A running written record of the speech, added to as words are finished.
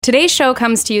Today's show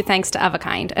comes to you thanks to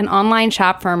Ofakind, an online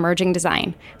shop for emerging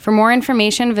design. For more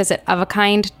information, visit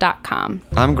ofakind.com.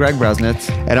 I'm Greg Bresnitz.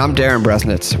 And I'm Darren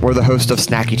Bresnitz. We're the host of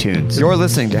Snacky Tunes. You're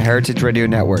listening to Heritage Radio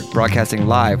Network, broadcasting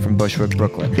live from Bushwick,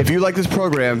 Brooklyn. If you like this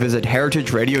program, visit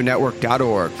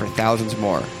heritageradionetwork.org for thousands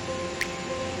more.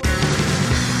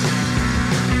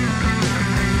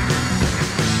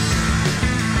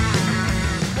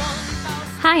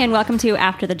 Hi, and welcome to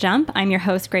After the Jump. I'm your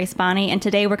host, Grace Bonney, and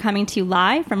today we're coming to you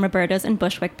live from Roberto's in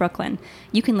Bushwick, Brooklyn.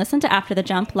 You can listen to After the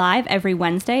Jump live every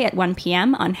Wednesday at 1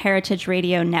 p.m. on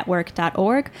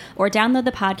heritageradionetwork.org or download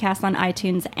the podcast on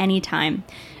iTunes anytime.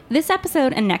 This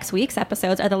episode and next week's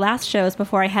episodes are the last shows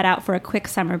before I head out for a quick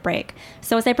summer break.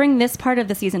 So as I bring this part of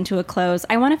the season to a close,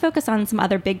 I want to focus on some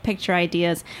other big picture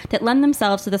ideas that lend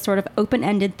themselves to the sort of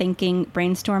open-ended thinking,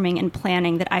 brainstorming, and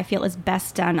planning that I feel is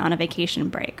best done on a vacation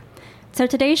break. So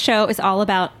today's show is all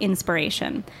about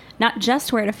inspiration. Not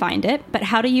just where to find it, but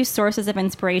how to use sources of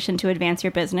inspiration to advance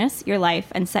your business, your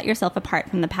life, and set yourself apart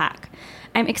from the pack.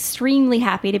 I'm extremely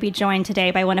happy to be joined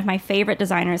today by one of my favorite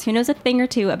designers who knows a thing or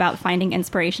two about finding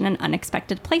inspiration in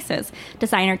unexpected places,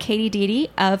 designer Katie Deedy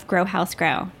of Grow House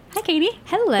Grow. Hi, Katie.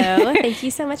 Hello. Thank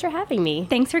you so much for having me.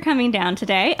 Thanks for coming down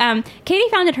today. Katie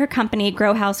founded her company,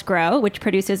 Grow House Grow, which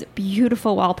produces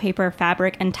beautiful wallpaper,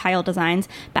 fabric, and tile designs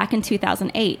back in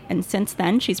 2008. And since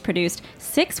then, she's produced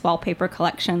 6 wallpaper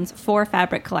collections, 4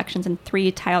 fabric collections, and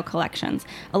 3 tile collections,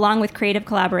 along with creative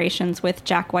collaborations with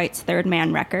Jack White's Third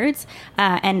Man Records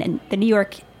and the New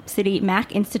York City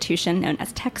Mac institution known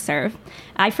as TechServe.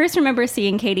 I first remember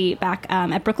seeing Katie back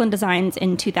at Brooklyn Designs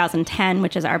in 2010,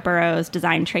 which is our borough's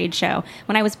design trade show,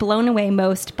 when I was blown away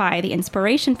most by the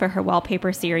inspiration for her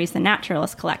wallpaper series, the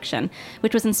Naturalist Collection,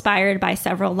 which was inspired by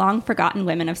several long-forgotten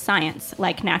women of science,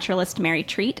 like naturalist Mary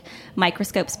Treat,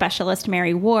 microscope specialist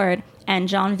Mary Ward, and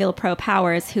John Villepreux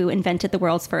Powers, who invented the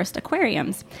world's first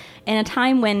aquariums. In a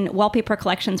time when wallpaper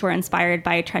collections were inspired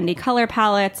by trendy color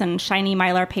palettes and shiny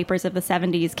Mylar papers of the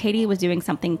 70s, Katie was doing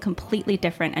something completely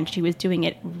different, and she was doing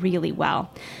it really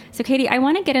well. So Katie, I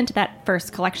want to get into that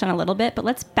first collection a little bit, but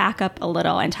let's back up a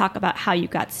little and talk about how you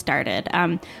got started.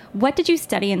 What did you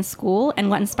study in school, and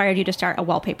what inspired you to start a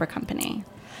wallpaper company?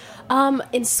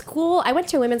 In school, I went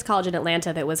to a women's college in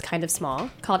Atlanta that was kind of small,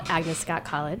 called Agnes Scott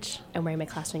College. I'm wearing my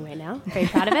class ring right now. Very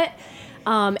proud of it.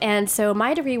 And so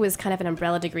my degree was kind of an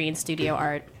umbrella degree in studio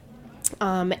art.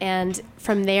 And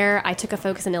from there, I took a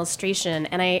focus in illustration.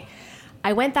 And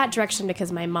I went that direction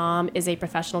because my mom is a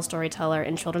professional storyteller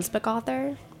and children's book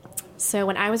author. So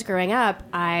when I was growing up,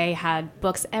 I had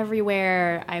books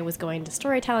everywhere. I was going to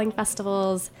storytelling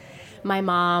festivals. My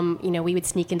mom, we would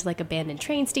sneak into like abandoned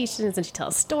train stations and she'd tell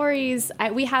us stories.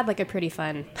 We had like a pretty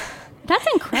fun... That's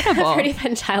incredible. pretty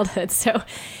fun childhood. So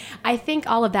I think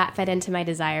all of that fed into my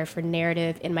desire for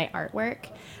narrative in my artwork.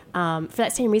 For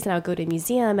that same reason, I would go to a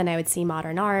museum and I would see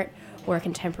modern art or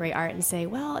contemporary art and say,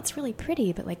 well, it's really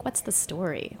pretty, but like, what's the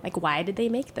story? Like, why did they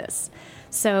make this?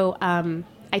 So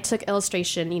I took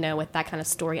illustration, with that kind of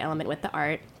story element with the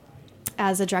art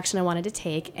as a direction I wanted to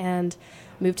take, and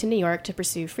moved to New York to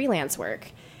pursue freelance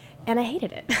work. And I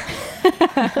hated it.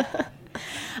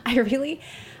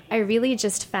 I really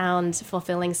just found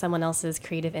fulfilling someone else's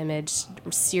creative image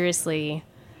seriously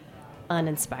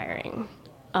uninspiring.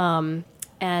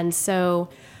 And so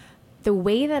the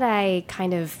way that I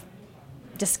kind of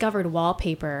discovered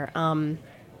wallpaper,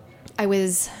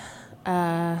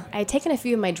 I had taken a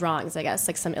few of my drawings, I guess,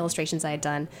 like some illustrations I had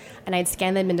done, and I'd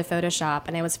scanned them into Photoshop,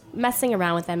 and I was messing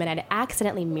around with them, and I'd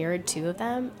accidentally mirrored 2 of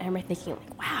them. And I remember thinking,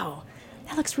 like, wow,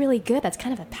 that looks really good. That's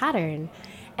kind of a pattern.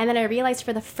 And then I realized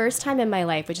for the first time in my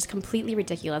life, which is completely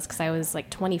ridiculous because I was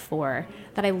like 24,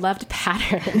 that I loved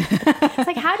pattern. It's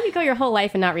like, how do you go your whole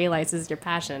life and not realize this is your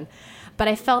passion? But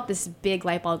I felt this big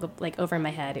light bulb like over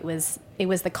my head. It was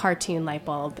the cartoon light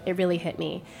bulb. It really hit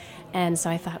me. And so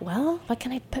I thought, well, what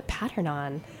can I put pattern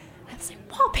on? I was like,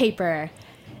 wallpaper.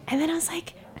 And then I was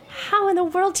like, how in the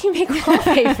world do you make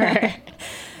wallpaper?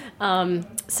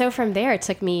 So from there, it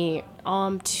took me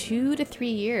 2 to 3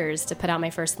 years to put out my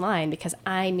first line because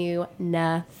I knew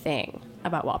nothing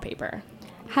about wallpaper.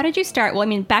 How did you start?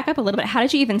 Well, back up a little bit. How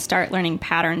did you even start learning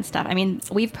pattern stuff?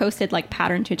 We've posted like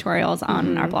pattern tutorials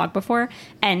on our blog before,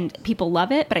 and people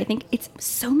love it, but I think it's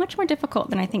so much more difficult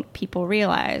than I think people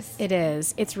realize. It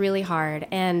is. It's really hard.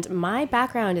 And my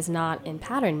background is not in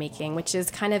pattern making, which is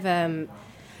kind of,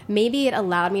 maybe it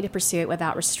allowed me to pursue it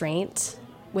without restraint,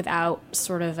 without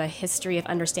sort of a history of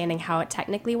understanding how it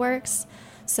technically works.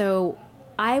 So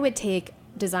I would take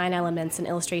design elements and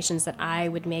illustrations that I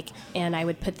would make, and I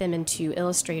would put them into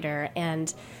Illustrator,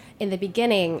 and in the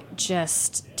beginning,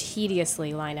 just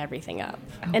tediously line everything up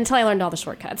until I learned all the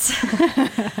shortcuts.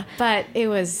 But it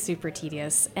was super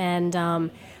tedious.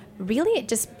 And really,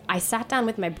 I sat down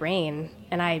with my brain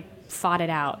and I fought it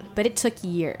out. But it took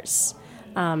years.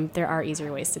 There are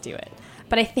easier ways to do it.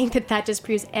 But I think that just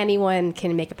proves anyone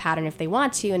can make a pattern if they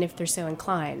want to and if they're so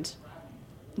inclined.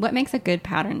 What makes a good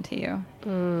pattern to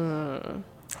you?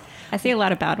 I see a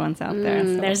lot of bad ones out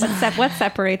there. So what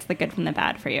separates the good from the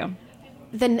bad for you?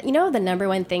 The number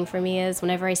one thing for me is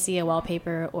whenever I see a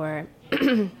wallpaper or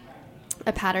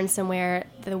a pattern somewhere,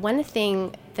 the one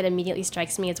thing that immediately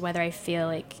strikes me is whether I feel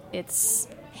like it's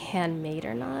handmade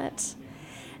or not.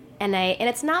 And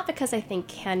it's not because I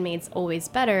think handmade's always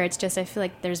better. It's just I feel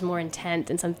like there's more intent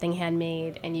in something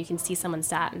handmade, and you can see someone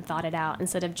sat and thought it out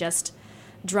instead of just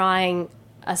drawing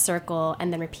a circle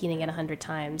and then repeating it 100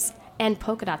 times. And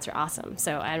polka dots are awesome,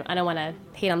 so I don't want to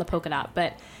hate on the polka dot,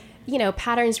 but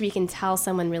patterns where you can tell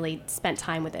someone really spent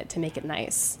time with it to make it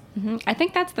nice. Mm-hmm. I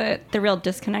think that's the real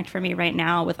disconnect for me right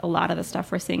now with a lot of the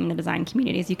stuff we're seeing in the design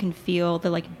communities. You can feel the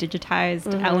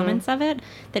digitized elements of it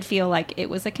that feel like it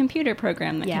was a computer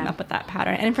program that came up with that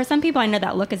pattern. And for some people, I know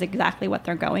that look is exactly what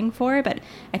they're going for, but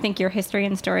I think your history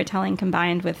and storytelling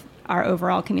combined with our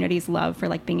overall community's love for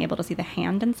being able to see the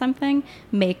hand in something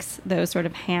makes those sort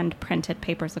of hand printed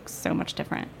papers look so much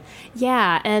different.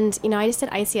 Yeah, and I just did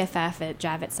ICFF at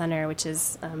Javits Center, which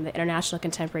is the International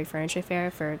Contemporary Furniture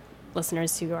Fair for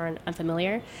listeners who aren't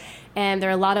unfamiliar. And there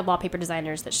are a lot of wallpaper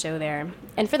designers that show there.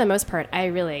 And for the most part, I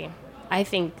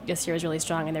think this year was really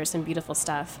strong and there's some beautiful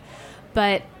stuff.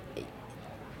 But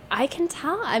I can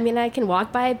tell, I can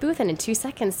walk by a booth and in 2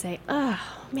 seconds say, oh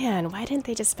man, why didn't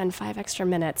they just spend 5 extra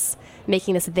minutes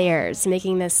making this theirs,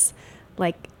 making this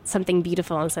something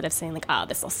beautiful instead of saying oh,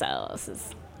 this will sell, this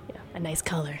is a nice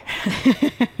color.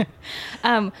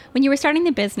 When you were starting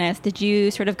the business, did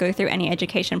you sort of go through any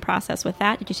education process with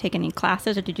that? Did you take any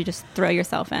classes or did you just throw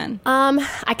yourself in?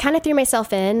 I kind of threw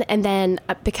myself in, and then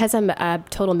because I'm a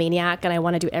total maniac and I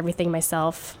want to do everything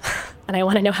myself and I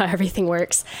want to know how everything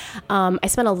works, I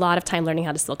spent a lot of time learning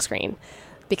how to silk screen,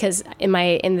 because in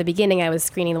the beginning I was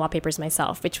screening the wallpapers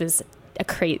myself, which was a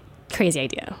crazy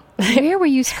idea. Where were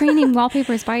you screening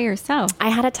wallpapers by yourself? I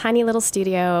had a tiny little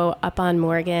studio up on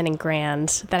Morgan and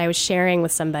Grand that I was sharing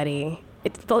with somebody.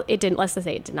 It didn't. Let's just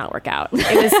say it did not work out.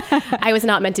 I was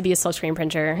not meant to be a silk screen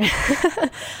printer,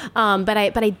 but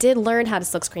I did learn how to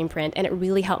silk screen print, and it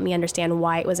really helped me understand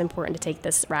why it was important to take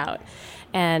this route.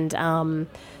 And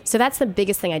so that's the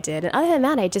biggest thing I did. And other than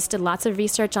that, I just did lots of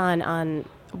research on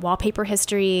wallpaper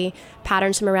history,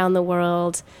 patterns from around the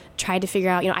world, tried to figure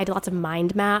out, I did lots of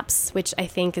mind maps, which I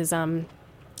think is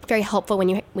very helpful when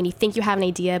you think you have an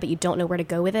idea but you don't know where to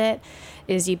go with it,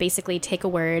 is you basically take a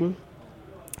word.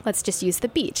 Let's just use the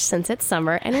beach since it's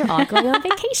summer and we're all going on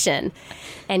vacation.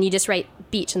 And you just write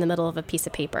beach in the middle of a piece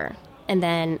of paper. And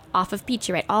then off of beach,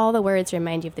 you write all the words that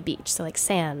remind you of the beach. So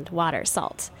sand, water,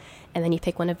 salt. And then you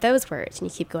pick one of those words and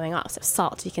you keep going off. So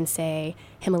salt, you can say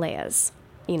Himalayas,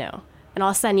 And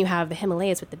all of a sudden you have the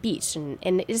Himalayas with the beach. And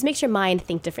it just makes your mind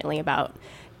think differently about,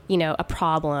 a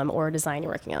problem or a design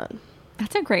you're working on.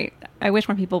 That's I wish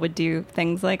more people would do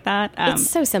things like that. It's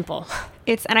so simple.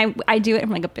 And I do it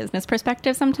from a business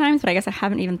perspective sometimes, but I guess I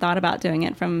haven't even thought about doing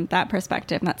it from that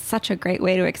perspective. And that's such a great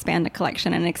way to expand a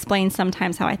collection and explain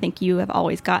sometimes how I think you have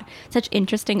always got such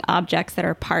interesting objects that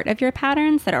are part of your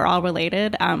patterns that are all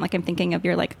related. I'm thinking of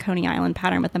your Coney Island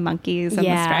pattern with the monkeys and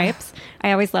the stripes.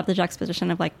 I always love the juxtaposition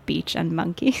of beach and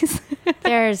monkeys.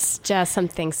 There's just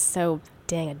something so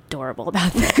dang adorable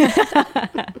about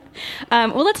that.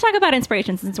 Well, let's talk about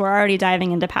inspiration since we're already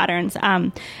diving into patterns.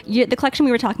 The collection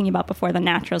we were talking about before, the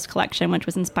Naturals collection, which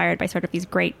was inspired by sort of these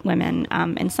great women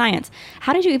in science.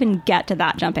 How did you even get to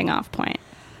that jumping off point?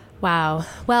 Wow.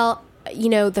 Well,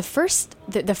 the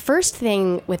first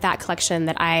thing with that collection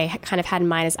that I kind of had in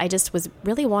mind is I just was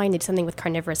really wanting to do something with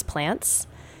carnivorous plants.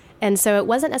 And so it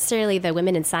wasn't necessarily the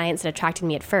women in science that attracted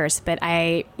me at first, but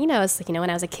it's when I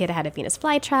was a kid, I had a Venus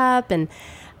flytrap, and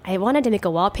I wanted to make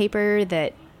a wallpaper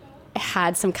that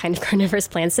had some kind of carnivorous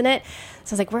plants in it.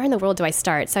 So I was where in the world do I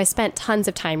start? So I spent tons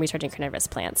of time researching carnivorous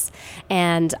plants.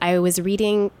 And I was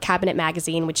reading Cabinet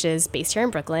Magazine, which is based here in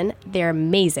Brooklyn. They're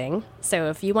amazing. So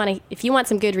if you want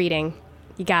some good reading,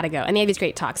 you got to go. And they have these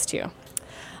great talks too.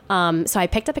 So I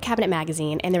picked up a Cabinet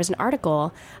Magazine, and there was an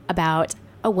article about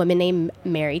a woman named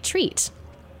Mary Treat.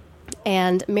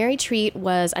 And Mary Treat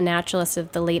was a naturalist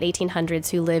of the late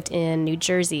 1800s who lived in New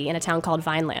Jersey in a town called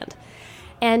Vineland.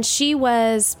 And she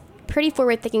was pretty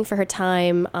forward-thinking for her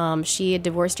time. She had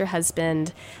divorced her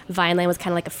husband. Vineland was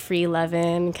kind of a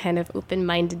free-loving, kind of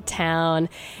open-minded town.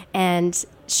 And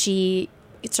she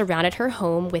surrounded her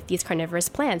home with these carnivorous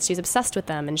plants. She was obsessed with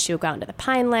them, and she would go out into the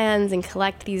pine lands and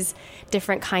collect these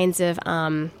different kinds of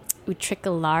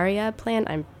Utricularia plant.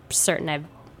 I'm certain I've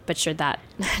butchered that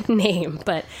name,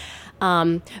 but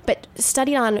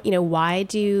studied on, why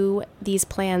do these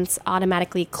plants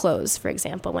automatically close, for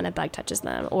example, when a bug touches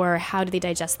them, or how do they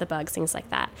digest the bugs, things like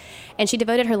that. And she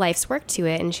devoted her life's work to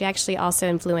it, and she actually also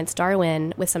influenced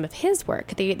Darwin with some of his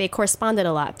work. They corresponded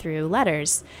a lot through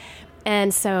letters.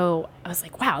 And so I was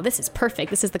like, wow, this is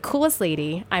perfect. This is the coolest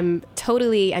lady. I went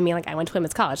to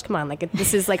women's college. Come on,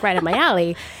 this is right up my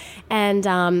alley. And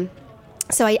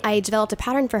so I developed a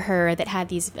pattern for her that had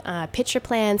these pitcher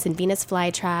plants and Venus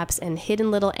flytraps and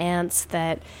hidden little ants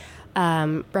that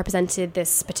represented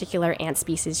this particular ant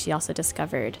species she also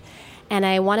discovered. And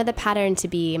I wanted the pattern to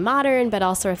be modern, but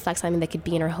also reflect something that could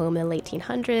be in her home in the late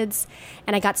 1800s.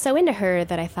 And I got so into her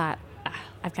that I thought,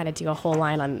 I've got to do a whole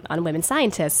line on women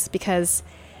scientists, because,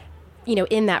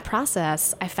 in that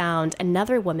process, I found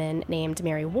another woman named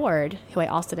Mary Ward, who I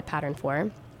also did a pattern for.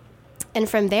 And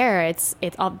from there, it's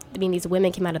all, these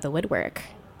women came out of the woodwork.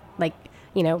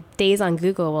 Days on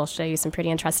Google will show you some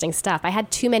pretty interesting stuff. I had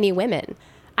too many women.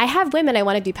 I have women I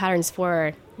want to do patterns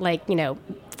for,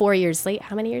 4 years late.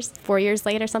 How many years? 4 years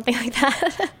late or something like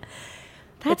that.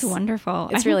 That's wonderful.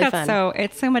 It's really fun.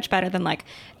 It's so much better than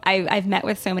I've met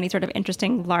with so many sort of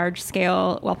interesting large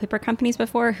scale wallpaper companies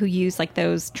before who use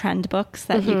those trend books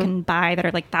that you can buy that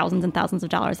are thousands and thousands of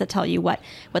dollars that tell you what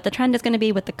the trend is going to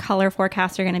be, what the color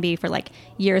forecasts are going to be for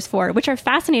years forward, which are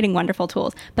fascinating, wonderful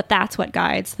tools. But that's what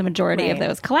guides the majority of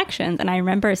those collections. And I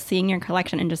remember seeing your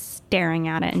collection and just staring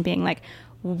at it and being like,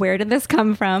 where did this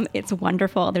come from? It's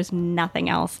wonderful. There's nothing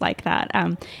else like that.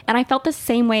 And I felt the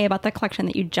same way about the collection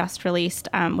that you just released,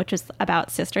 which is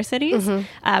about sister cities,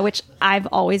 which I've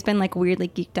always been weirdly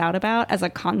geeked out about as a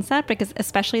concept, because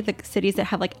especially the cities that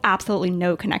have absolutely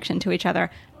no connection to each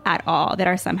other at all, that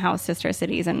are somehow sister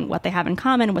cities, and what they have in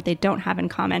common and what they don't have in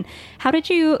common. How did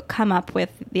you come up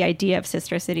with the idea of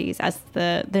sister cities as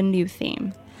the new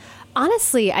theme?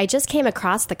 Honestly, I just came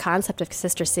across the concept of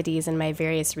sister cities in my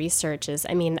various researches.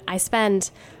 I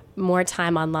spend more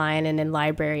time online and in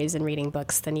libraries and reading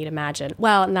books than you'd imagine.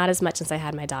 Well, not as much since I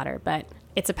had my daughter, but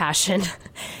it's a passion.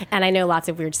 And I know lots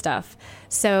of weird stuff.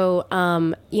 So,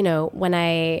 when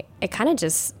it kind of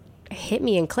just hit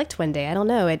me and clicked one day. I don't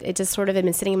know. It just sort of had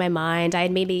been sitting in my mind. I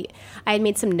had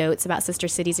made some notes about sister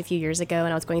cities a few years ago,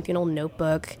 and I was going through an old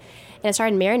notebook, and I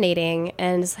started marinating,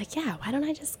 and it's yeah, why don't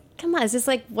I just come on? It's just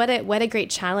what a great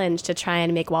challenge to try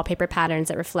and make wallpaper patterns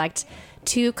that reflect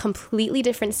two completely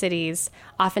different cities,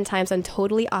 oftentimes on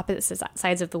totally opposite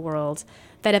sides of the world,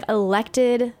 that have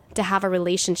elected to have a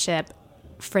relationship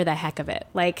for the heck of it.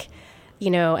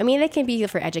 They can be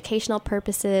for educational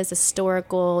purposes,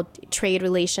 historical, trade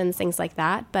relations, things like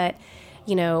that. But,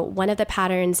 one of the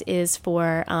patterns is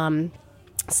for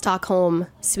Stockholm,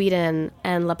 Sweden,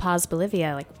 and La Paz,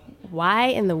 Bolivia. Why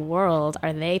in the world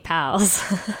are they pals?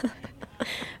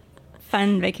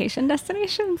 Fun vacation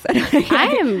destinations.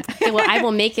 I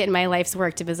will make it my life's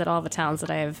work to visit all the towns that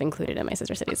I have included in my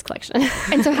sister cities collection.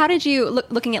 And so how did you,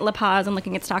 looking at La Paz and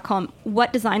looking at Stockholm,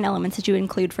 what design elements did you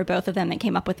include for both of them that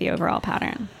came up with the overall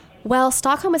pattern? Well,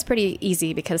 Stockholm was pretty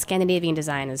easy because Scandinavian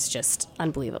design is just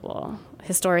unbelievable.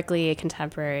 Historically,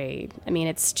 contemporary.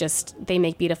 It's just, they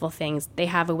make beautiful things. They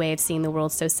have a way of seeing the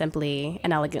world so simply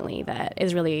and elegantly that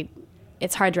is really,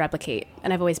 it's hard to replicate.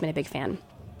 And I've always been a big fan.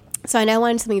 So I know I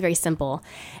wanted something very simple.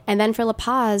 And then for La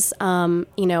Paz,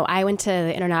 I went to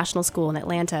the international school in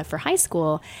Atlanta for high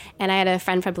school, and I had a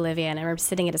friend from Bolivia, and I remember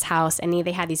sitting at his house, and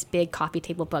they had these big coffee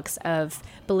table books of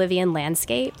Bolivian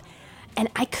landscape. And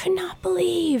I could not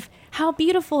believe how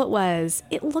beautiful it was.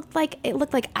 It looked like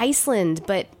Iceland,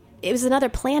 but it was another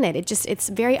planet. It's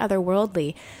very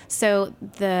otherworldly. So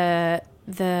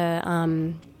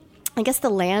I guess the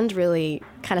land really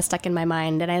kind of stuck in my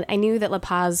mind. And I knew that La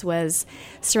Paz was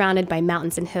surrounded by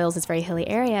mountains and hills. It's a very hilly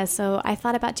area. So I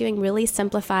thought about doing really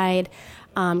simplified,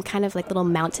 kind of little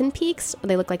mountain peaks.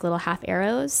 They look like little half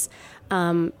arrows.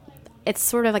 It's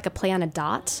sort of like a play on a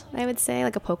dot, I would say,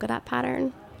 like a polka dot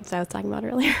pattern. That's what I was talking about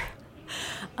earlier.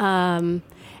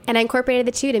 And I incorporated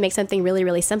the two to make something really,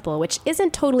 really simple, which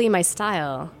isn't totally my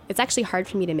style. It's actually hard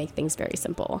for me to make things very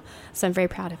simple. So I'm very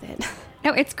proud of it.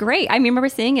 No, it's great. I remember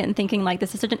seeing it and thinking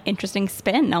this is such an interesting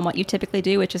spin on what you typically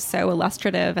do, which is so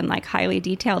illustrative and highly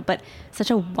detailed, but such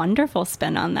a wonderful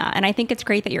spin on that. And I think it's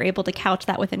great that you're able to couch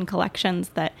that within collections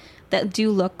that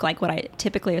do look like what I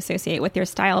typically associate with your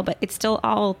style, but it still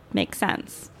all makes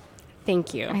sense.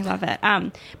 Thank you. I love it.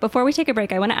 Before we take a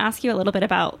break, I want to ask you a little bit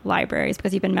about libraries,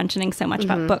 because you've been mentioning so much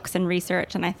about books and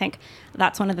research, and I think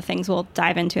that's one of the things we'll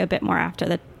dive into a bit more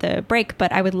after the break.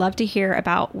 But I would love to hear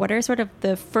about what are sort of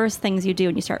the first things you do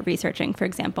when you start researching. For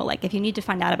example, like if you need to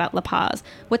find out about La Paz,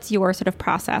 what's your sort of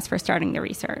process for starting the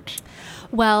research?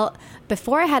 Well,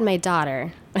 before I had my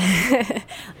daughter, it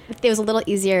was a little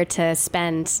easier to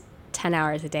spend 10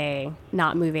 hours a day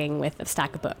not moving with a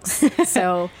stack of books.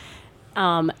 So,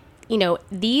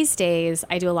 these days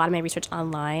I do a lot of my research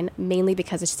online, mainly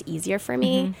because it's just easier for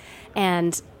me.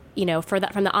 And, from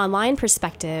the online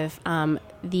perspective,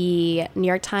 the New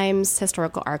York Times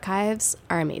Historical Archives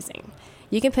are amazing.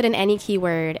 You can put in any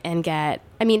keyword and get,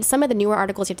 some of the newer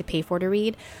articles you have to pay for to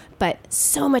read, but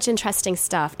so much interesting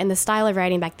stuff. And the style of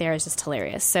writing back there is just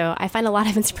hilarious. So I find a lot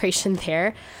of inspiration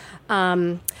there.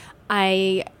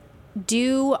 I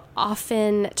do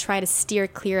often try to steer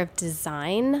clear of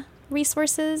design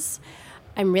resources.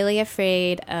 I'm really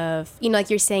afraid of, like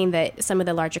you're saying that some of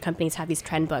the larger companies have these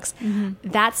trend books.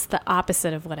 That's the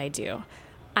opposite of what I do.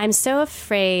 I'm so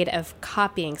afraid of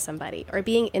copying somebody or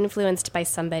being influenced by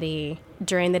somebody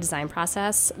during the design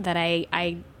process that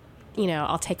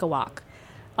I'll take a walk.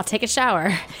 I'll take a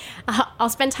shower. I'll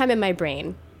spend time in my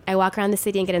brain. I walk around the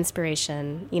city and get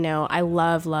inspiration. I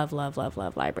love, love, love, love,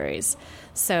 love libraries.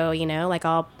 So,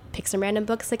 I'll pick some random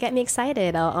books that get me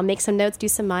excited. I'll make some notes, do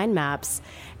some mind maps.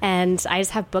 And I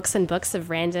just have books and books of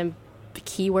random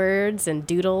keywords and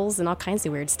doodles and all kinds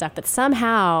of weird stuff that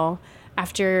somehow,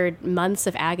 after months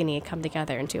of agony, come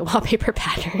together into a wallpaper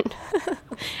pattern.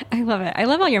 I love it. I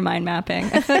love all your mind mapping.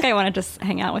 I feel like I want to just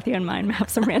hang out with you and mind map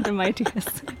some random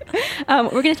ideas. We're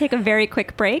going to take a very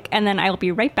quick break, and then I'll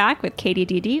be right back with Katie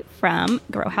Dede from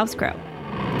Grow House Grow.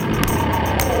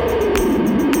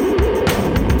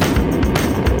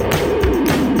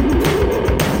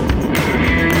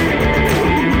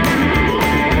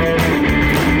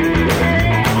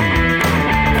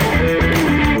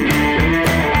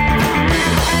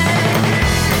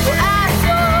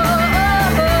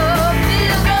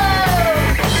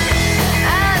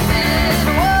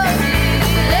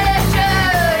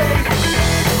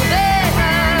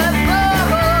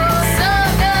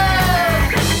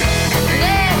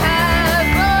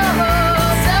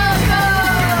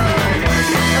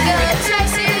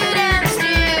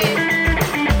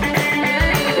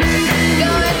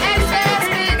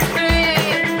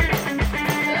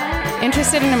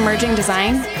 Interested in emerging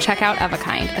design? Check out Of a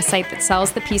Kind, a site that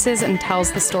sells the pieces and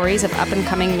tells the stories of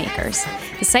up-and-coming makers.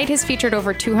 The site has featured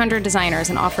over 200 designers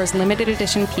and offers limited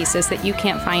edition pieces that you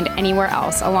can't find anywhere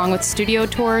else, along with studio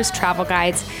tours, travel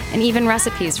guides, and even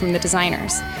recipes from the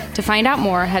designers. To find out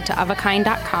more, head to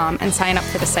ofakind.com and sign up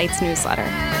for the site's newsletter.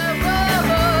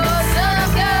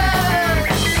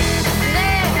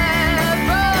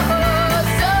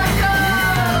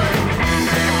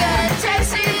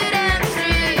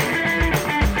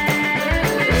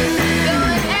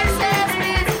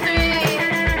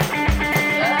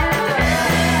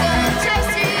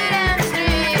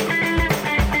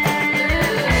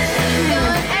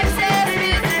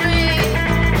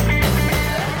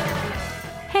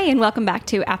 And welcome back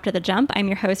to After the Jump. I'm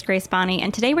your host, Grace Bonney,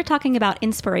 and today we're talking about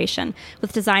inspiration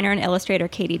with designer and illustrator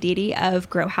Katie Dede of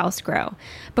Grow House Grow.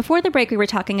 Before the break, we were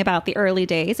talking about the early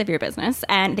days of your business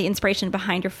and the inspiration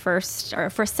behind your first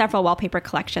several wallpaper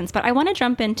collections, but I want to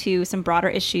jump into some broader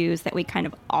issues that we kind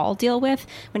of all deal with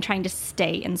when trying to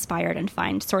stay inspired and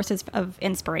find sources of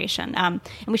inspiration. And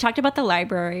we talked about the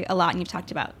library a lot, and you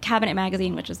talked about Cabinet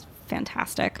Magazine, which is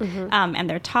fantastic, and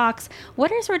their talks.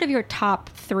 What are sort of your top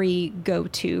 3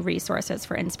 go-to resources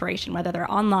for inspiration, whether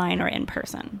they're online or in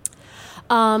person?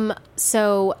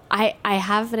 So I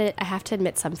have to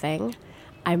admit something.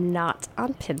 I'm not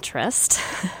on Pinterest.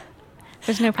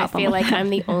 There's no problem. I feel like I'm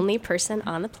the only person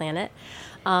on the planet.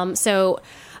 So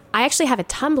I actually have a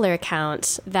Tumblr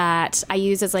account that I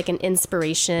use as like an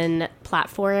inspiration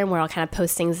platform where I'll kind of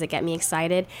post things that get me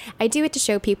excited. I do it to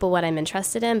show people what I'm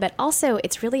interested in, but also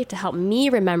it's really to help me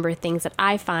remember things that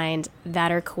I find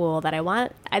that are cool that I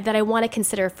want to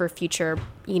consider for future,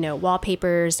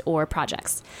 wallpapers or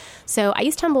projects. So I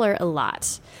use Tumblr a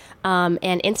lot, and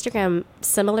Instagram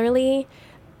similarly.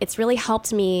 It's really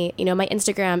helped me. My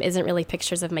Instagram isn't really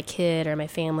pictures of my kid or my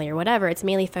family or whatever. It's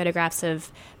mainly photographs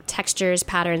of textures,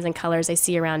 patterns, and colors I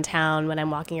see around town when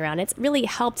I'm walking around. It's really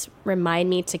helped remind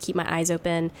me to keep my eyes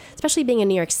open, especially being in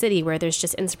New York City where there's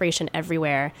just inspiration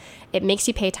everywhere. It makes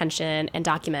you pay attention and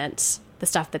document the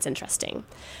stuff that's interesting.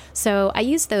 So I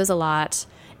use those a lot.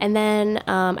 And then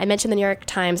I mentioned the New York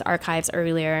Times archives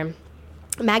earlier.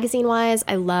 Magazine-wise,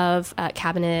 I love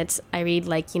Cabinet. I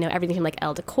read everything from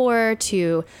Elle Decor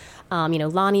to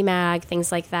Lonnie Mag,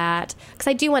 things like that. Because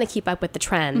I do want to keep up with the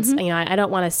trends. I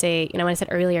don't want to say, when I said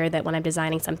earlier that when I'm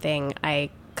designing something, I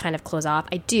kind of close off.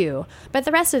 I do. But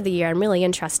the rest of the year, I'm really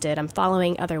interested. I'm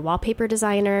following other wallpaper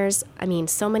designers. I mean,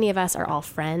 so many of us are all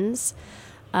friends.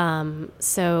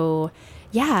 So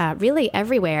yeah, really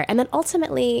everywhere. And then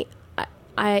ultimately,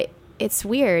 it's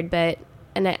weird, but,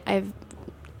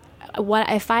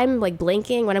 if I'm like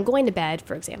blinking, when I'm going to bed,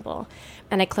 for example,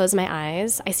 and I close my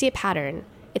eyes, I see a pattern.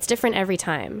 It's different every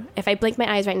time. If I blink my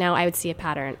eyes right now, I would see a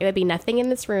pattern. It would be nothing in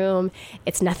this room.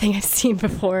 It's nothing I've seen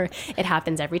before. It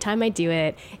happens every time I do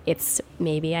it. It's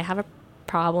maybe I have a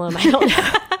problem. I don't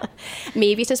know.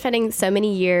 Maybe it's just spending so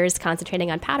many years concentrating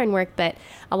on pattern work, but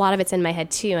a lot of it's in my head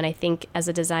too. And I think as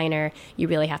a designer, you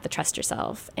really have to trust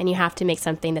yourself and you have to make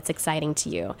something that's exciting to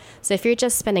you. So if you're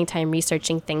just spending time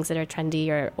researching things that are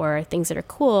trendy or things that are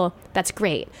cool, that's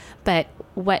great. But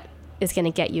what is going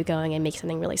to get you going and make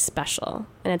something really special?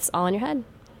 And it's all in your head.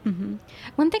 Mm-hmm.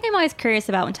 One thing I'm always curious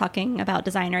about when talking about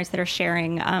designers that are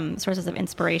sharing sources of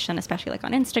inspiration, especially like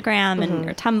on Instagram and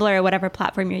or Tumblr or whatever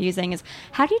platform you're using, is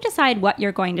how do you decide what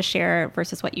you're going to share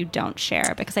versus what you don't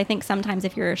share? Because I think sometimes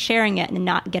if you're sharing it and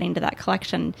not getting to that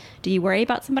collection, do you worry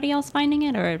about somebody else finding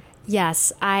it? Or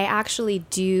Yes, I actually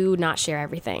do not share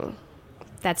everything.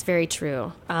 That's very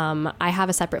true. I have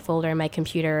a separate folder in my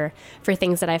computer for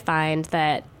things that I find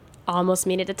that almost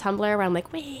made it to Tumblr, where I'm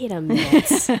like, wait a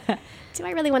minute. Do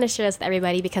I really want to share this with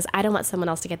everybody? Because I don't want someone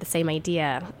else to get the same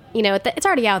idea. It's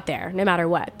already out there no matter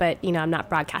what, but, I'm not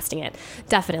broadcasting it.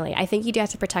 Definitely. I think you do have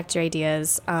to protect your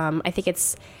ideas. I think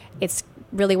it's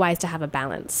really wise to have a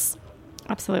balance.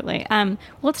 Absolutely.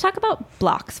 Let's talk about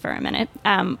blocks for a minute.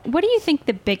 What do you think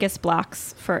the biggest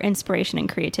blocks for inspiration and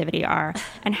creativity are,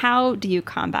 and how do you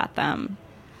combat them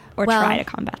or try to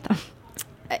combat them?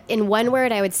 In one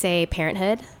word, I would say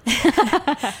parenthood.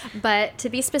 But to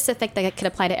be specific, that could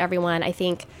apply to everyone, I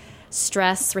think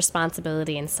stress,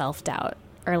 responsibility, and self-doubt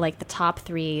are like the top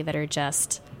three that are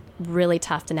just really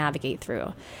tough to navigate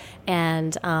through.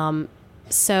 And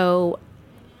so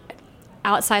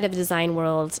outside of the design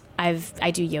world,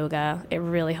 I do yoga. It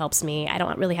really helps me. I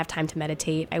don't really have time to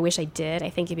meditate. I wish I did. I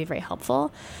think it'd be very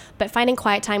helpful. But finding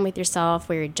quiet time with yourself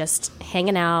where you're just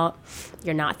hanging out,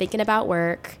 you're not thinking about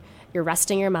work, you're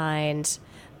resting your mind,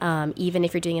 even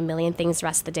if you're doing a million things the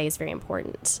rest of the day, is very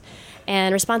important.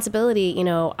 And responsibility,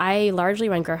 I largely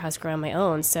run Grow House Grow on my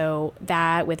own. So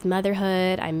that with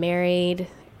motherhood, I'm married,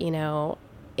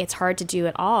 it's hard to do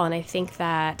it all. And I think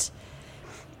that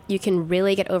you can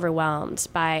really get overwhelmed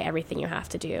by everything you have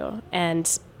to do.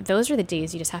 And those are the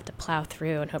days you just have to plow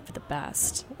through and hope for the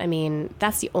best. I mean,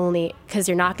 that's the only, because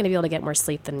you're not going to be able to get more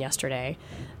sleep than yesterday.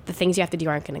 The things you have to do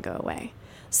aren't going to go away.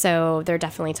 So they're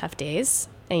definitely tough days,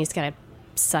 and you just gotta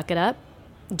suck it up,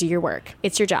 do your work.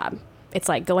 It's your job. It's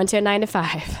like go into a 9 to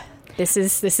 5. This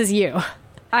is you.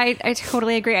 I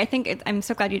totally agree. I think I'm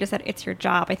so glad you just said it's your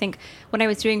job. I think when I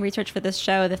was doing research for this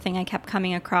show, the thing I kept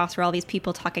coming across were all these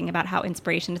people talking about how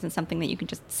inspiration isn't something that you can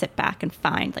just sit back and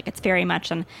find. Like, it's very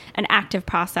much an active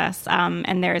process.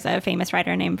 And there's a famous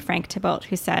writer named Frank Thibault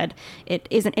who said it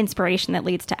isn't inspiration that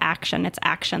leads to action. It's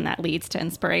action that leads to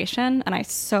inspiration. And I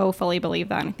so fully believe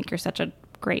that. And I think you're such a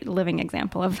great living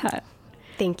example of that.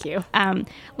 Thank you.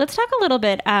 Let's talk a little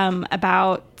bit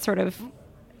about sort of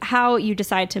how you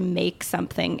decide to make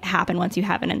something happen once you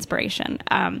have an inspiration.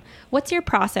 What's your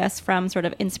process from sort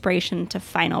of inspiration to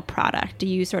final product? Do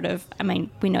you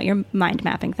we know you're mind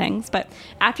mapping things, but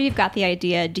after you've got the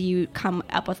idea, do you come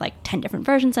up with like 10 different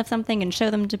versions of something and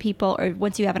show them to people? Or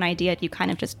once you have an idea, do you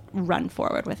kind of just run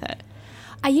forward with it?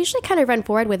 I usually kind of run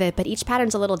forward with it, but each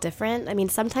pattern's a little different. I mean,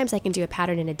 sometimes I can do a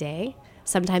pattern in a day.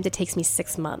 Sometimes it takes me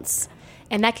 6 months.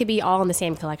 And that could be all in the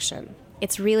same collection.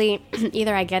 It's really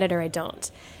either I get it or I don't.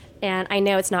 And I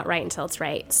know it's not right until it's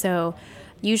right. So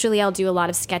usually I'll do a lot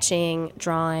of sketching,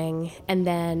 drawing, and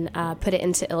then put it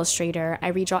into Illustrator.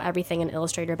 I redraw everything in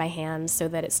Illustrator by hand so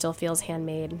that it still feels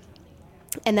handmade.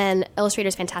 And then Illustrator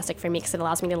is fantastic for me because it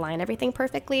allows me to line everything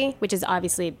perfectly, which is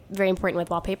obviously very important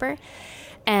with wallpaper.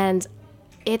 And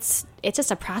it's just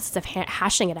a process of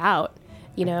hashing it out.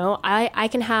 I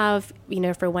can have,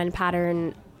 for one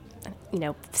pattern,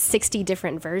 60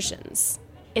 different versions.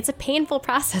 It's a painful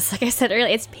process. Like I said earlier,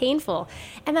 it's painful.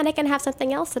 And then I can have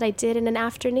something else that I did in an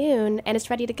afternoon and it's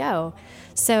ready to go.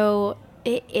 So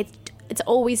it's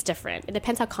always different. It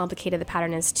depends how complicated the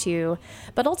pattern is too.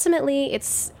 But ultimately,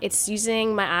 it's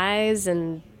using my eyes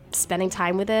and spending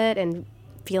time with it and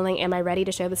feeling, am I ready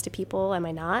to show this to people? Am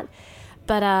I not?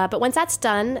 But once that's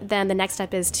done, then the next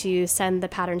step is to send the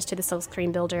patterns to the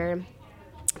silkscreen builder.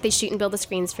 They shoot and build the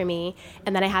screens for me,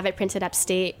 and then I have it printed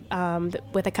upstate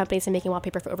with a company that's been making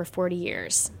wallpaper for over 40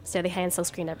 years. So they hand silk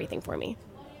screen everything for me.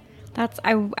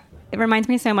 It reminds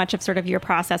me so much of sort of your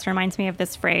process. It reminds me of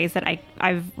this phrase that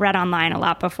I've read online a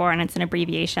lot before, and it's an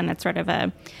abbreviation that's sort of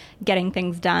a getting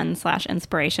things done /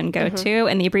 inspiration go-to.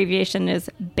 And the abbreviation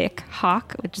is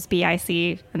BIC-HOK, which is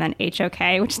BIC, and then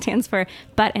HOK, which stands for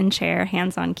butt and chair,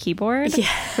 hands on keyboard,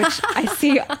 which I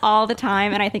see all the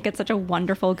time. And I think it's such a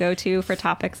wonderful go-to for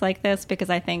topics like this, because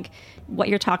I think what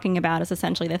you're talking about is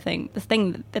essentially the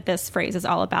thing that this phrase is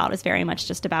all about is very much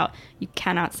just about you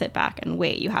cannot sit back and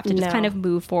wait. You have to just kind of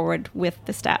move forward with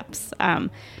the steps.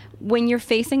 When you're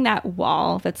facing that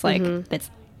wall that's like,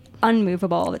 that's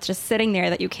unmovable, that's just sitting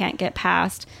there that you can't get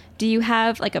past, do you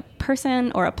have like a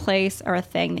person or a place or a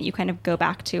thing that you kind of go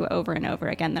back to over and over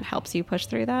again that helps you push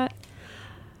through that?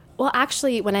 Well,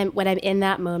 actually, when I'm in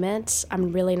that moment,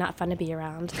 I'm really not fun to be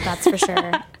around. That's for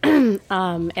sure.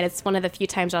 And it's one of the few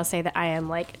times I'll say that I am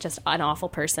like just an awful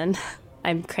person.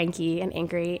 I'm cranky and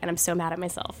angry, and I'm so mad at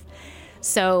myself.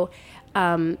 So,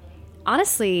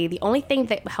 honestly, the only thing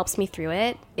that helps me through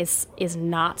it is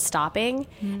not stopping,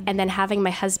 and then having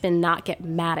my husband not get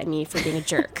mad at me for being a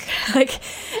jerk. Like,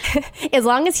 as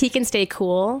long as he can stay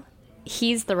cool,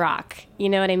 he's the rock. You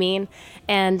know what I mean?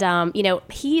 And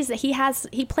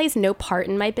he plays no part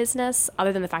in my business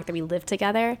other than the fact that we live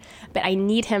together. But I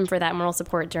need him for that moral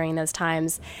support during those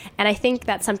times. And I think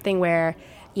that's something where,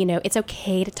 it's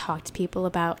okay to talk to people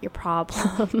about your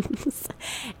problems.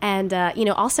 And,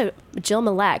 also Jill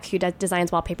Malek, who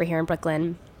designs wallpaper here in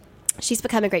Brooklyn, she's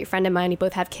become a great friend of mine. We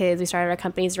both have kids. We started our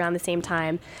companies around the same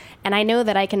time. And I know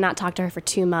that I cannot talk to her for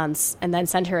 2 months and then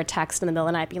send her a text in the middle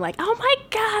of the night being like, oh my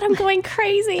God, I'm going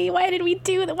crazy. Why did we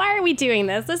do that? Why are we doing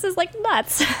this? This is like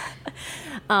nuts.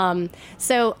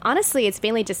 So honestly, it's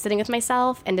mainly just sitting with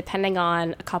myself and depending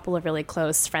on a couple of really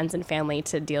close friends and family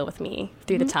to deal with me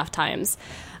through the tough times.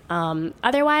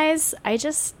 Otherwise, I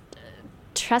just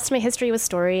trust my history with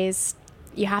stories.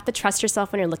 You have to trust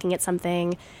yourself when you're looking at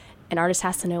something. An artist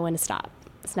has to know when to stop.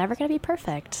 It's never going to be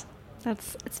perfect.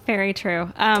 It's very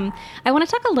true. I want to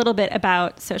talk a little bit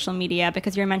about social media,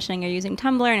 because you're mentioning you're using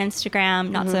Tumblr and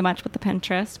Instagram, not so much with the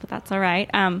Pinterest, but that's all right.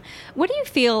 What do you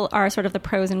feel are sort of the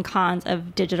pros and cons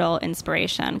of digital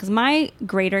inspiration? Because my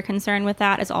greater concern with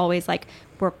that is always like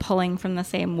we're pulling from the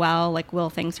same well, like will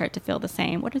things start to feel the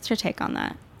same? What is your take on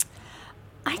that?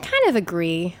 I kind of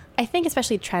agree. I think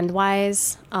especially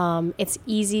trend-wise, it's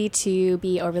easy to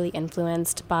be overly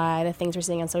influenced by the things we're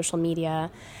seeing on social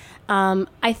media.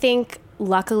 I think,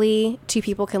 luckily, two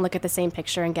people can look at the same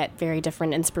picture and get very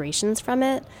different inspirations from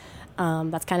it.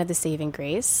 That's kind of the saving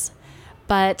grace.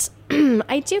 But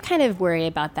I do kind of worry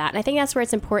about that. And I think that's where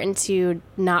it's important to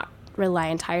not rely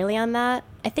entirely on that.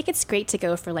 I think it's great to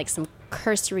go for like some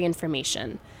cursory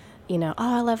information. Oh,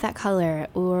 I love that color,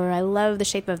 or I love the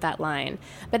shape of that line.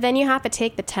 But then you have to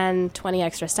take the 10, 20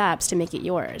 extra steps to make it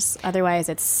yours. Otherwise,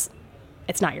 it's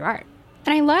not your art.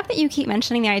 And I love that you keep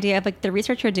mentioning the idea of like the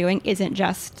research you're doing isn't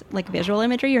just like visual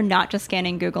imagery. You're not just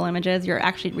scanning Google images. You're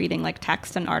actually reading like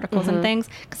text and articles and things,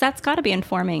 because that's got to be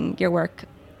informing your work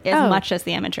as much as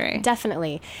the imagery.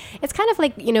 Definitely. It's kind of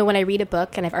like, when I read a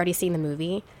book and I've already seen the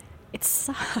movie, it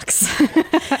sucks.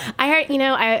 I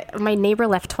heard, my neighbor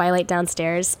left Twilight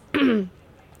downstairs because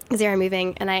they were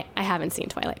moving, and I haven't seen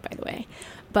Twilight, by the way.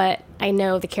 But I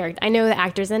know the character, I know the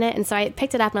actors in it, and so I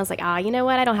picked it up and I was like, you know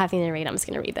what? I don't have anything to read. I'm just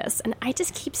going to read this. And I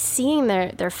just keep seeing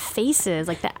their faces,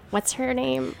 like that. What's her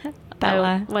name?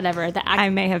 Bella. Whatever. I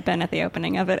may have been at the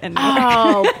opening of it. I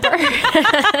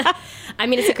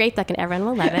mean, it's a great book, and everyone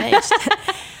will love it.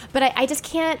 But I just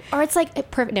can't. Or it's like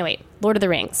Lord of the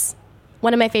Rings.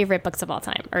 One of my favorite books of all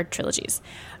time, or trilogies.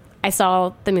 I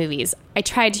saw the movies. I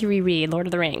tried to reread Lord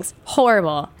of the Rings.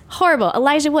 Horrible.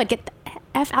 Elijah Wood, get the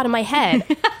F out of my head.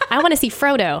 I want to see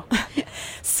Frodo.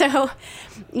 So,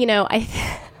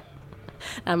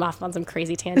 I'm off on some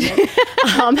crazy tangent.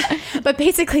 But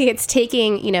basically it's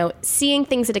taking, seeing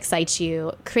things that excite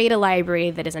you, create a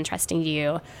library that is interesting to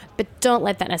you, but don't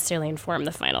let that necessarily inform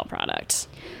the final product.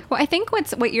 Well, I think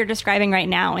what you're describing right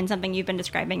now, and something you've been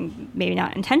describing maybe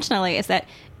not intentionally, is that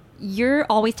you're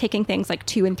always taking things like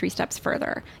 2 and 3 steps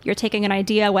further. You're taking an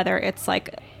idea, whether it's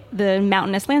like the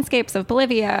mountainous landscapes of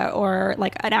Bolivia or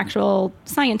like an actual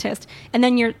scientist, and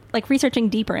then you're like researching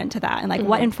deeper into that and like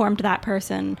what informed that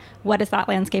person, what is that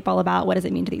landscape all about, what does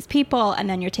it mean to these people, and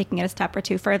then you're taking it a step or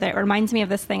 2 further. It reminds me of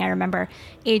this thing I remember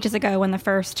ages ago when the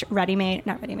first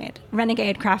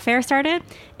Renegade craft fair started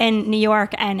in New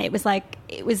York, and it was like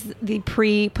it was the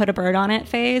pre-put a bird on it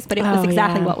phase, but it was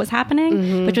exactly what was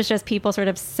happening, which was just people sort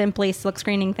of simply silk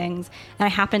screening things. And I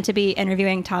happened to be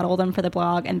interviewing Todd Oldham for the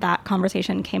blog, and that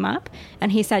conversation came up.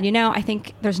 And he said, I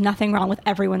think there's nothing wrong with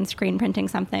everyone screen printing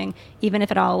something, even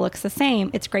if it all looks the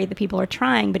same. It's great that people are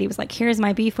trying, but he was like, here's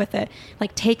my beef with it.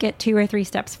 Like, take it 2 or 3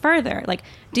 steps further. Like,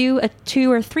 do a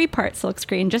 2 or 3 part silk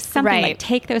screen, just something like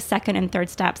take those second and third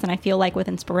steps. And I feel like with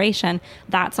inspiration,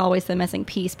 that's always the missing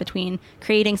piece between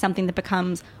creating something that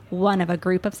becomes one of a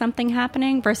group of something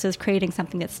happening versus creating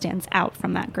something that stands out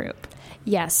from that group.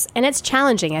 Yes. And it's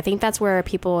challenging. I think that's where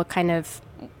people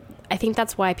I think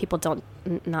that's why people don't,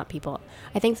 not people,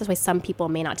 I think that's why some people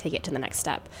may not take it to the next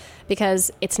step,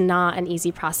 because it's not an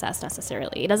easy process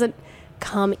necessarily. It doesn't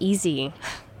come easy.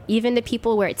 Even to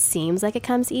people where it seems like it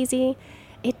comes easy,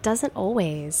 it doesn't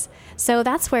always. So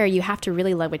that's where you have to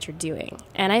really love what you're doing.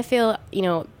 And I feel,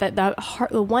 that the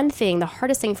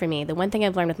hardest thing for me, the one thing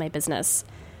I've learned with my business,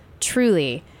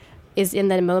 truly, is in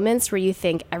the moments where you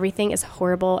think everything is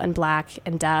horrible and black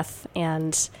and death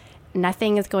and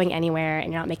nothing is going anywhere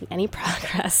and you're not making any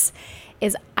progress,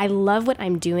 is I love what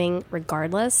I'm doing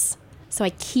regardless. So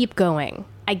I keep going.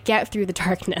 I get through the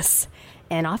darkness.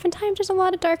 And oftentimes there's a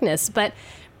lot of darkness, but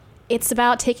it's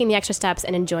about taking the extra steps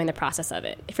and enjoying the process of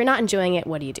it. If you're not enjoying it,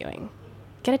 what are you doing?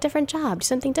 Get a different job. Do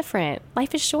something different.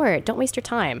 Life is short. Don't waste your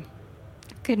time.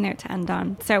 Good note to end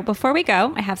on. So before we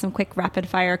go, I have some quick rapid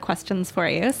fire questions for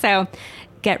you. So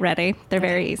get ready. They're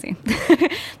very easy.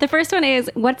 The first one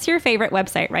is, what's your favorite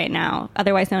website right now?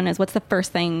 Otherwise known as, what's the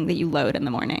first thing that you load in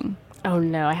the morning? Oh,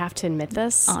 no. I have to admit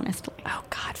this. Honestly. Oh,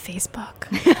 God. Facebook.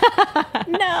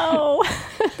 No.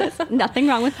 There's nothing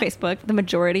wrong with Facebook. The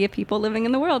majority of people living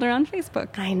in the world are on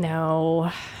Facebook. I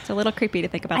know. It's a little creepy to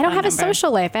think about. I don't have a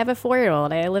social life. I have a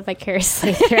 4-year-old. I live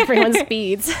vicariously through everyone's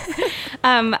feeds.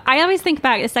 I always think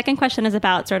back. The second question is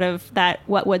about sort of that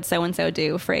 "what would so-and-so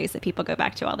do" phrase that people go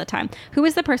back to all the time. Who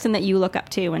is the person that you look up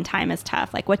to when time is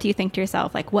tough? Like, what do you think to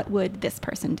yourself? Like, what would this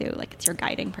person do? Like, it's your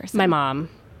guiding person. My mom.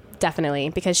 Definitely,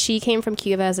 because she came from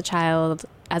Cuba as a child,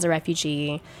 as a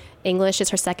refugee. English is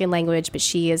her second language, but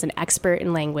she is an expert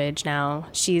in language now.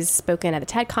 She's spoken at a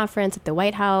TED conference, at the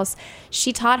White House.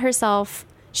 She taught herself,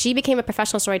 she became a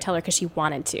professional storyteller because she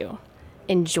wanted to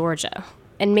in Georgia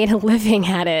and made a living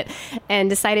at it and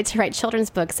decided to write children's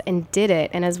books and did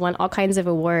it and has won all kinds of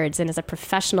awards and is a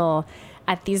professional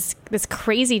at this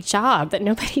crazy job that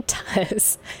nobody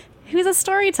does. Who's a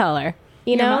storyteller?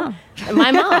 Your mom.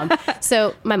 My mom.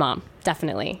 So my mom,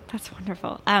 definitely. That's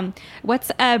wonderful.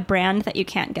 What's a brand that you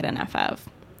can't get enough of?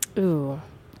 Ooh.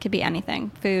 Could be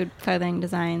anything. Food, clothing,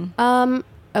 design.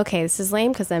 Okay, this is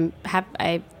lame because I think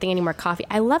I need more coffee.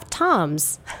 I love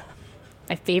Tom's.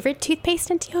 My favorite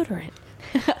toothpaste and deodorant.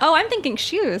 Oh, I'm thinking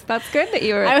shoes. That's good that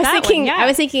you were. I was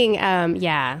thinking,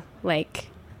 like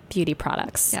beauty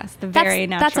products. Yes,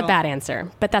 natural. That's a bad answer,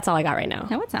 but that's all I got right now.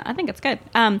 No, it's not. I think it's good.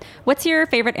 What's your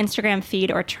favorite Instagram feed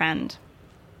or trend?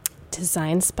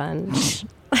 Design sponge.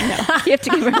 No, you have to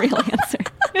give a real answer.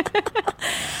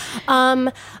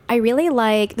 I really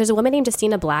like. There's a woman named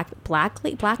Justina Blackney.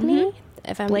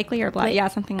 Mm-hmm. Blakely or Black? Yeah,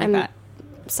 something like that.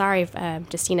 Sorry,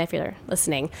 Justina, if you're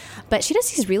listening, but she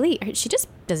just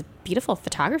does beautiful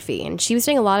photography, and she was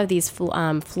doing a lot of these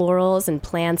florals and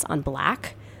plants on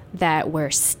black that were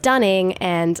stunning,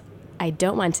 and I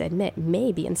don't want to admit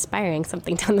may be inspiring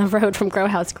something down the road from Grow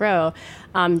House Grow.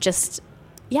 She's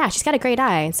got a great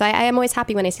eye. So I am always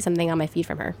happy when I see something on my feed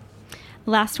from her.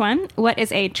 Last one. What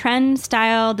is a trend,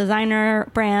 style, designer,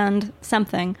 brand,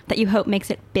 something that you hope makes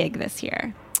it big this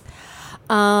year?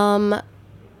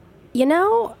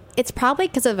 It's probably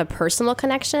because of a personal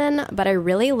connection, but I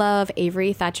really love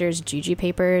Avery Thatcher's Juju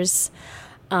papers.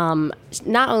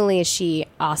 Not only is she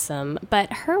awesome,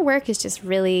 but her work is just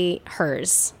really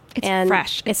hers. It's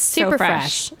fresh. It's super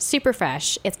fresh. Super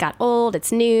fresh. It's got old,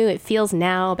 it's new, it feels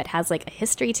now, but has like a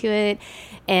history to it.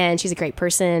 And she's a great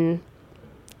person.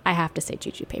 I have to say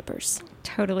Juju papers.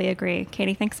 Totally agree.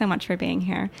 Katie, thanks so much for being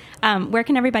here. Where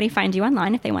can everybody find you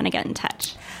online if they want to get in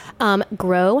touch?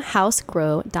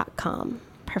 growhousegrow.com.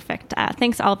 Perfect.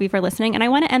 Thanks all of you for listening. And I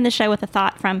want to end the show with a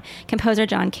thought from composer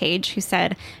John Cage, who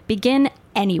said, "Begin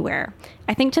anywhere."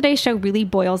 I think today's show really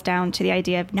boils down to the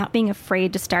idea of not being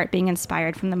afraid to start being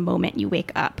inspired from the moment you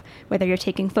wake up. Whether you're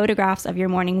taking photographs of your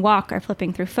morning walk or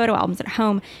flipping through photo albums at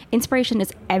home, inspiration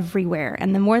is everywhere.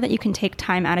 And the more that you can take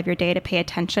time out of your day to pay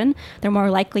attention, the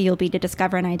more likely you'll be to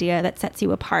discover an idea that sets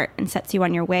you apart and sets you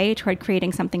on your way toward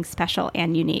creating something special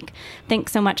and unique.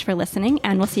 Thanks so much for listening,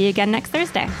 and we'll see you again next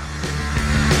Thursday.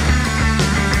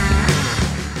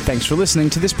 Thanks for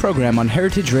listening to this program on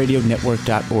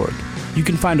heritageradionetwork.org. You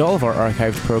can find all of our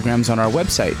archived programs on our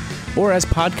website, or as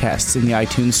podcasts in the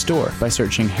iTunes Store by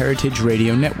searching Heritage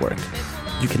Radio Network.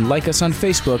 You can like us on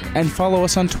Facebook and follow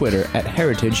us on Twitter at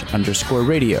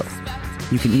heritage_radio.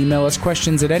 You can email us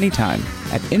questions at any time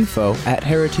at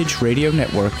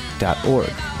info@heritageradionetwork.org.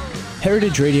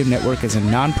 Heritage Radio Network is a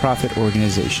nonprofit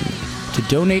organization. To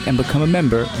donate and become a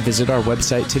member, visit our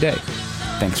website today.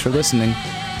 Thanks for listening.